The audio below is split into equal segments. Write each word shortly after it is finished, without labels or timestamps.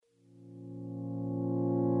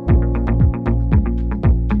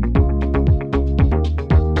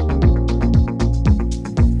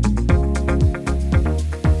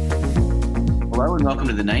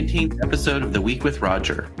to the 19th episode of The Week with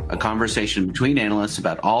Roger, a conversation between analysts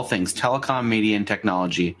about all things telecom, media, and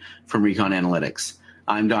technology from Recon Analytics.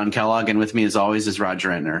 I'm Don Kellogg, and with me, as always, is Roger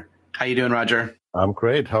Entner. How you doing, Roger? I'm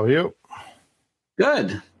great. How are you?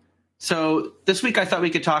 Good. So this week, I thought we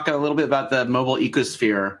could talk a little bit about the mobile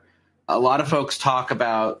ecosphere. A lot of folks talk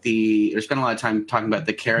about or spend a lot of time talking about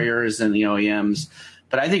the carriers and the OEMs,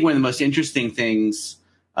 but I think one of the most interesting things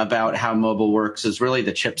about how mobile works is really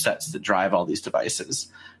the chipsets that drive all these devices.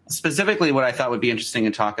 Specifically, what I thought would be interesting to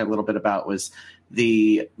talk a little bit about was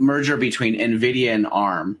the merger between Nvidia and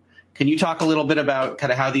ARM. Can you talk a little bit about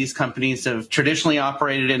kind of how these companies have traditionally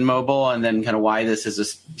operated in mobile, and then kind of why this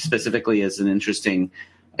is specifically is an interesting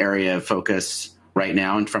area of focus right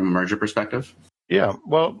now and from a merger perspective? Yeah,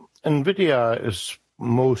 well, Nvidia is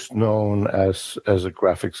most known as a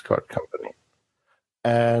graphics card company.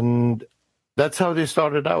 And that's how they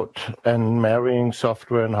started out, and marrying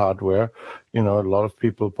software and hardware. You know, a lot of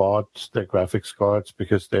people bought their graphics cards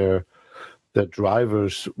because their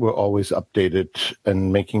drivers were always updated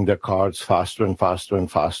and making their cards faster and faster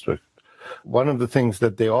and faster. One of the things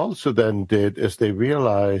that they also then did is they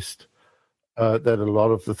realized that a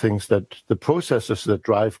lot of the things that the processors that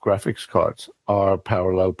drive graphics cards are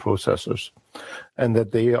parallel processors, and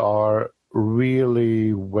that they are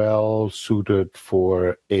really well suited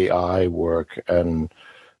for AI work and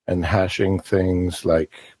hashing things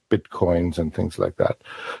like bitcoins and things like that.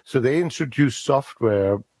 So they introduced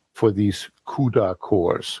software for these CUDA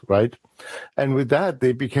cores, right? And with that,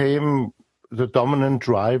 they became the dominant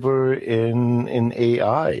driver in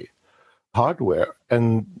AI hardware.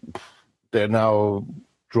 And they're now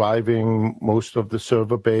driving most of the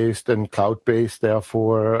server-based and cloud-based,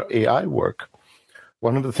 therefore, AI work.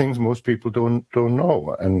 One of the things most people don't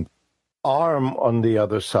know. And ARM, on the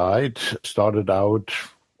other side, started out,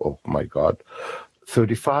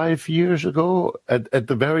 35 years ago at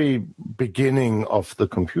the very beginning of the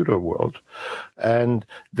computer world. And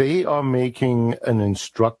they are making an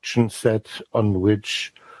instruction set on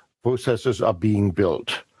which processors are being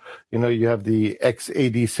built. You know, you have the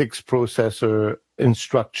x86 processor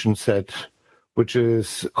instruction set, which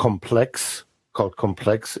is called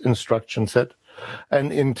complex instruction set.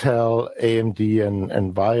 And Intel, AMD,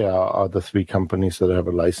 and VIA are the three companies that have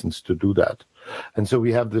a license to do that. And so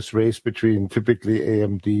we have this race between typically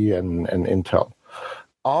AMD and Intel.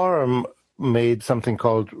 ARM made something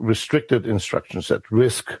called restricted instruction set,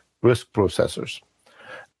 RISC processors.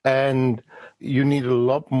 And you need a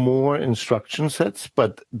lot more instruction sets,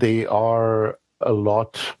 but they are a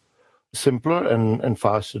lot simpler and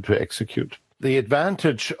faster to execute. The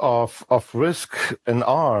advantage of RISC and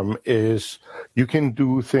ARM is you can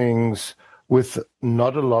do things with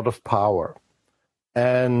not a lot of power.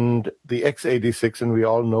 And the x86, and we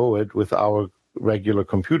all know it with our regular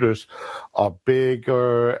computers, are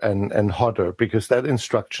bigger and hotter because that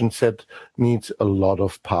instruction set needs a lot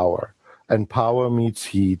of power. And power meets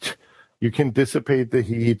heat. You can dissipate the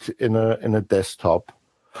heat in a desktop,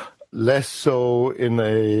 less so in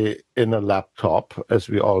a laptop, as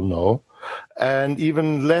we all know, and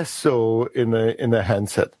even less so in a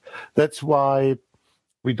handset. That's why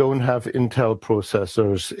we don't have Intel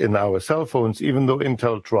processors in our cell phones, even though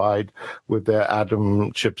Intel tried with their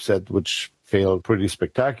Atom chipset, which failed pretty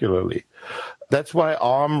spectacularly. That's why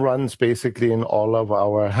ARM runs basically in all of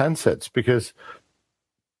our handsets, because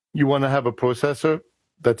you want to have a processor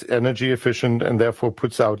that's energy efficient and therefore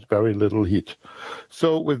puts out very little heat.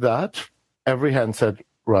 So with that, every handset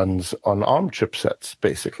runs on ARM chipsets,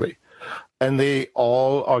 basically. And they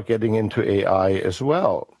all are getting into AI as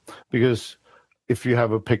well, because if you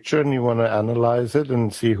have a picture and you want to analyze it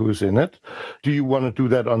and see who's in it, do you want to do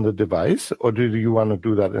that on the device, or do you want to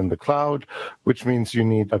do that in the cloud, which means you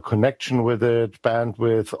need a connection with it,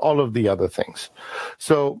 bandwidth, all of the other things.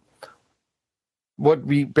 So what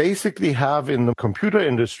we basically have in the computer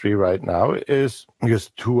industry right now is, because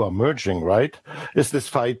two are merging, right, is this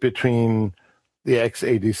fight between the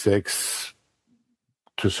x86,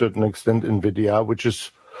 to a certain extent, Nvidia, which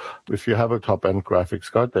is, if you have a top-end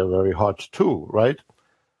graphics card, they're very hot too, right?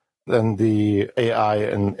 And the AI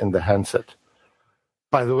in the handset.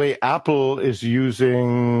 By the way, Apple is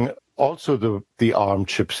using also the ARM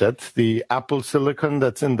chipset, the Apple silicon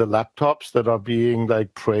that's in the laptops that are being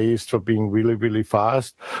praised for being really, really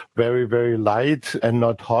fast, very, very light and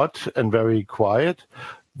not hot and very quiet.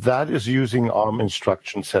 That is using ARM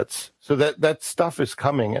instruction sets. So that stuff is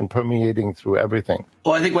coming and permeating through everything.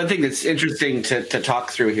 Well, I think one thing that's interesting to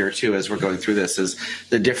talk through here, too, as we're going through this is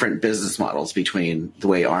the different business models between the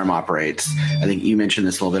way ARM operates. I think you mentioned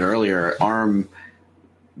this a little bit earlier. ARM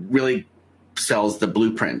really sells the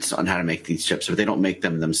blueprints on how to make these chips, but they don't make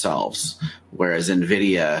them themselves, whereas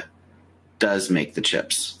Nvidia does make the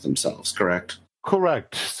chips themselves, correct?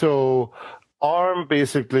 Correct. So ARM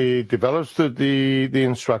basically develops the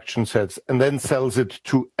instruction sets and then sells it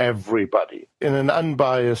to everybody in an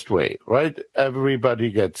unbiased way, right?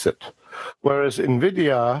 Everybody gets it. Whereas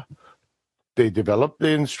NVIDIA, they develop the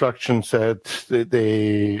instruction set,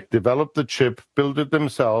 they develop the chip, build it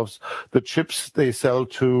themselves. The chips they sell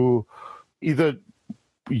to either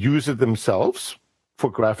use it themselves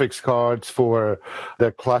for graphics cards, for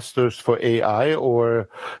their clusters for AI, or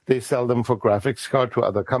they sell them for graphics card to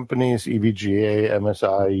other companies, EVGA,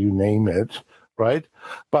 MSI, you name it, right?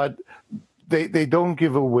 But they don't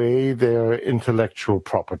give away their intellectual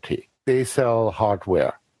property. They sell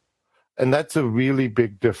hardware. And that's a really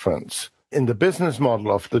big difference in the business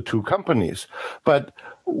model of the two companies. But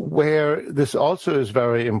where this also is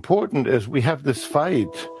very important is we have this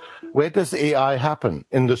fight. Where does AI happen?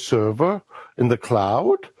 In the server, in the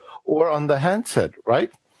cloud, or on the handset,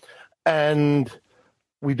 right? And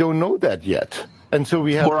we don't know that yet. And so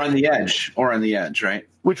we have, or on the edge, right?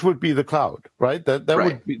 Which would be the cloud, right? That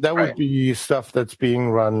right. would be stuff that's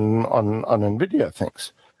being run on NVIDIA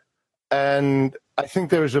things. And I think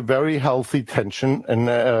there is a very healthy tension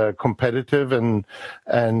and competitive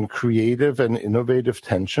and creative and innovative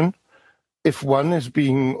tension. If one is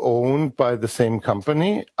being owned by the same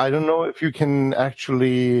company, I don't know if you can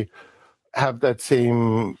actually have that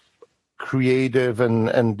same creative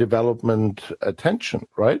and development attention,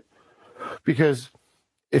 right? Because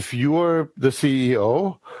if you're the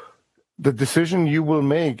CEO, the decision you will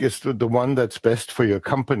make is the one that's best for your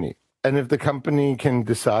company. And if the company can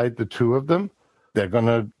decide the two of them, they're going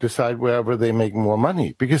to decide wherever they make more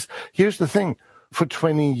money. Because here's the thing, for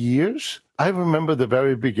 20 years, I remember the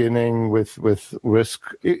very beginning with RISC,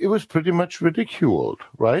 it was pretty much ridiculed,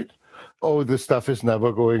 right? Oh, this stuff is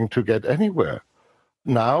never going to get anywhere.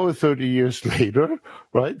 Now, 30 years later,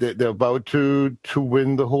 right, they're about to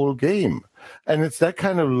win the whole game. And it's that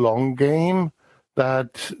kind of long game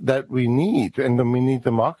that we need, and then we need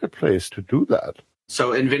the marketplace to do that.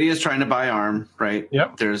 So NVIDIA is trying to buy ARM, right?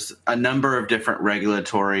 Yep. There's a number of different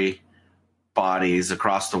regulatory bodies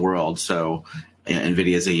across the world. So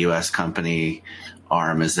NVIDIA is a U.S. company.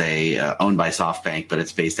 ARM is owned by SoftBank, but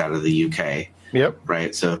it's based out of the UK. Yep.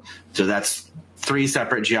 Right. So that's three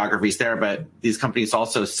separate geographies there, but these companies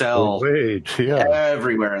also sell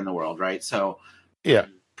everywhere in the world, right? So yeah,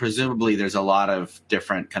 presumably there's a lot of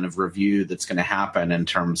different kind of review that's going to happen in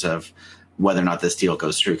terms of whether or not this deal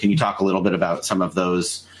goes through. Can you talk a little bit about some of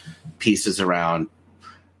those pieces around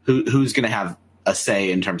who's going to have a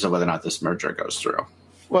say in terms of whether or not this merger goes through?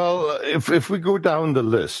 Well, if we go down the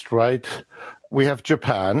list, right, we have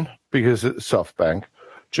Japan, because it's SoftBank.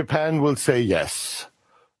 Japan will say yes.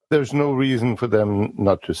 There's no reason for them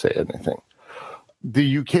not to say anything.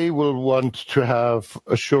 The UK will want to have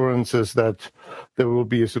assurances that there will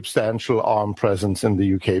be a substantial ARM presence in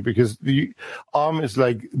the UK, because the ARM is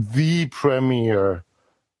like the premier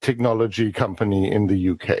technology company in the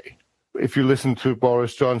UK. If you listen to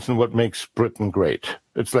Boris Johnson, what makes Britain great?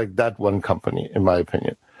 It's like that one company, in my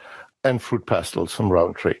opinion. And fruit pastels from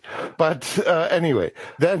Roundtree. But anyway,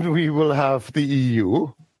 then we will have the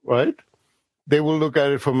EU, right? They will look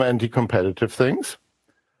at it from anti-competitive things.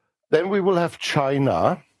 Then we will have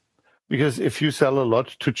China, because if you sell a lot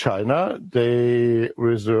to China, they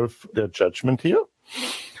reserve their judgment here.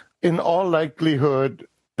 In all likelihood,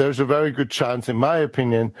 there's a very good chance, in my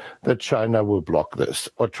opinion, that China will block this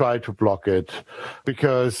or try to block it,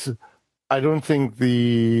 because I don't think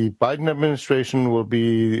the Biden administration will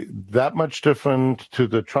be that much different to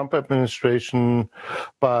the Trump administration,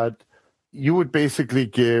 but you would basically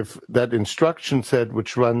give that instruction set,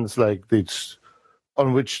 which runs like this,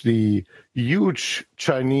 on which the huge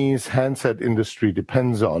Chinese handset industry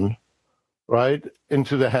depends on, right,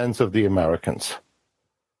 into the hands of the Americans.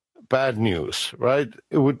 Bad news, right?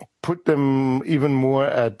 It would put them even more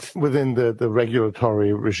within the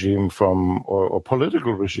regulatory regime or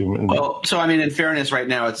political regime. Well, so I mean, in fairness, right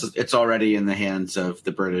now it's already in the hands of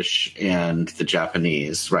the British and the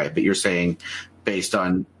Japanese, right? But you're saying, based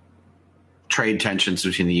on trade tensions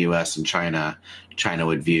between the U.S. and China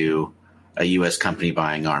would view a U.S. company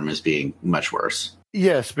buying ARM as being much worse.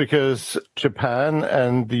 Yes, because Japan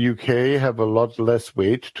and the UK have a lot less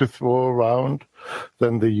weight to throw around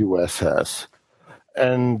than the US has.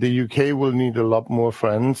 And the UK will need a lot more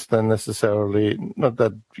friends than necessarily, not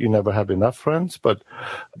that you never have enough friends, but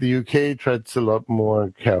the UK treads a lot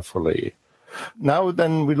more carefully. Now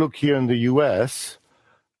then we look here in the US,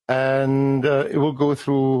 and it will go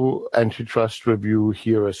through antitrust review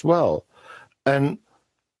here as well. And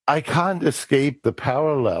I can't escape the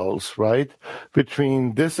parallels, right,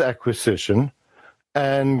 between this acquisition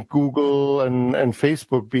and Google and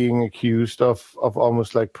Facebook being accused of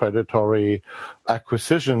almost like predatory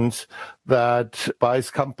acquisitions that buys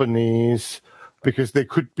companies because they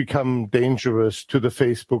could become dangerous to the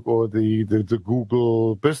Facebook or the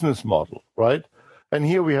Google business model, right? And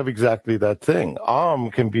here we have exactly that thing.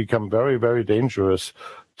 ARM can become very, very dangerous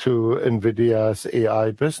to Nvidia's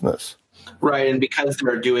AI business. Right. And because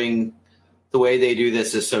they're doing the way they do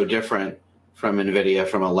this is so different from Nvidia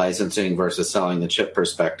from a licensing versus selling the chip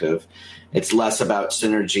perspective, it's less about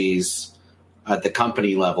synergies at the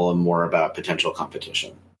company level and more about potential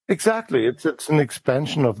competition. Exactly. It's an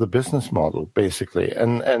expansion of the business model, basically.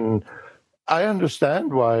 And I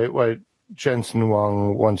understand why Jensen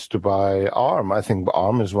Huang wants to buy ARM. I think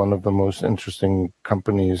ARM is one of the most interesting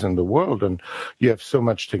companies in the world, and you have so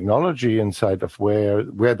much technology inside of where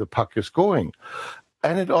the puck is going.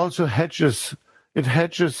 And it also hedges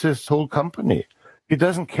his whole company. He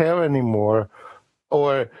doesn't care anymore,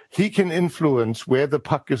 or he can influence where the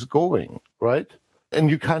puck is going, right? And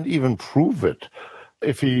you can't even prove it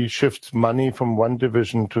if he shifts money from one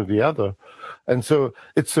division to the other. And so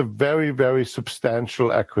it's a very, very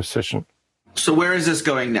substantial acquisition. So where is this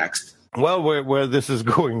going next? Well, where this is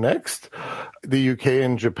going next, the UK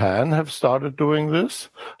and Japan have started doing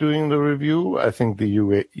the review. I think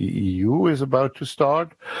the EU is about to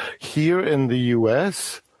start. Here in the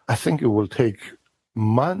US, I think it will take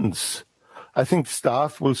months. I think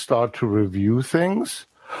staff will start to review things,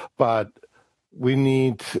 but we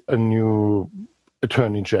need a new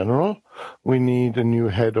Attorney General. We need a new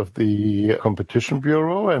head of the Competition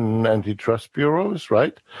Bureau and antitrust bureaus,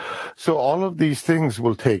 right? So all of these things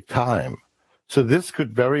will take time. So this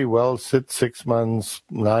could very well sit 6 months,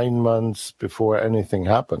 9 months before anything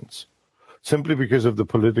happens, simply because of the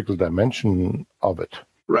political dimension of it.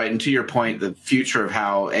 Right. And to your point, the future of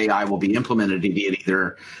how AI will be implemented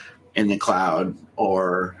either in the cloud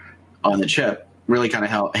or on the chip really kind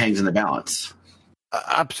of hangs in the balance.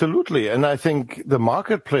 Absolutely. And I think the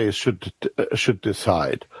marketplace should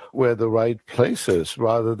decide where the right place is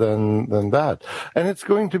rather than that. And it's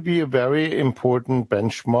going to be a very important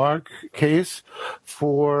benchmark case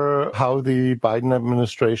for how the Biden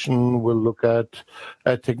administration will look at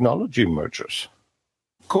technology mergers.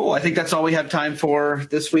 Cool. I think that's all we have time for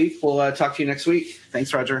this week. We'll talk to you next week.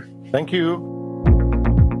 Thanks, Roger. Thank you.